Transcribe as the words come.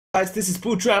Guys, this is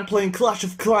Bootram playing Clash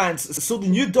of Clans. So the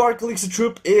new Dark Elixir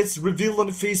troop is revealed on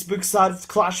the Facebook side of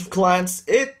Clash of Clans.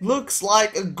 It looks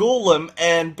like a golem,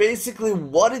 and basically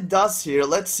what it does here,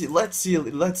 let's see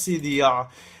the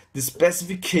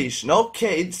specification.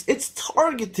 Okay, it's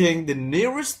targeting the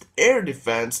nearest air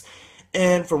defense,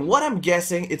 and from what I'm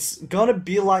guessing, it's gonna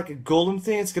be like a golem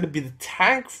thing. It's gonna be the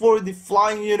tank for the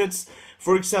flying units,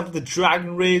 for example the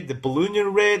dragon raid, the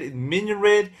balloon raid, minion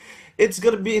raid. It's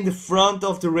gonna be in the front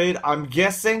of the raid, I'm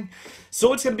guessing.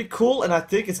 So it's gonna be cool, and I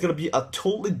think it's gonna be a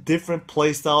totally different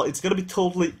playstyle. It's gonna be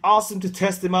totally awesome to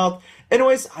test them out.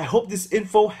 Anyways, I hope this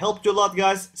info helped you a lot,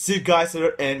 guys. See you guys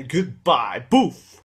later, and goodbye. Boof!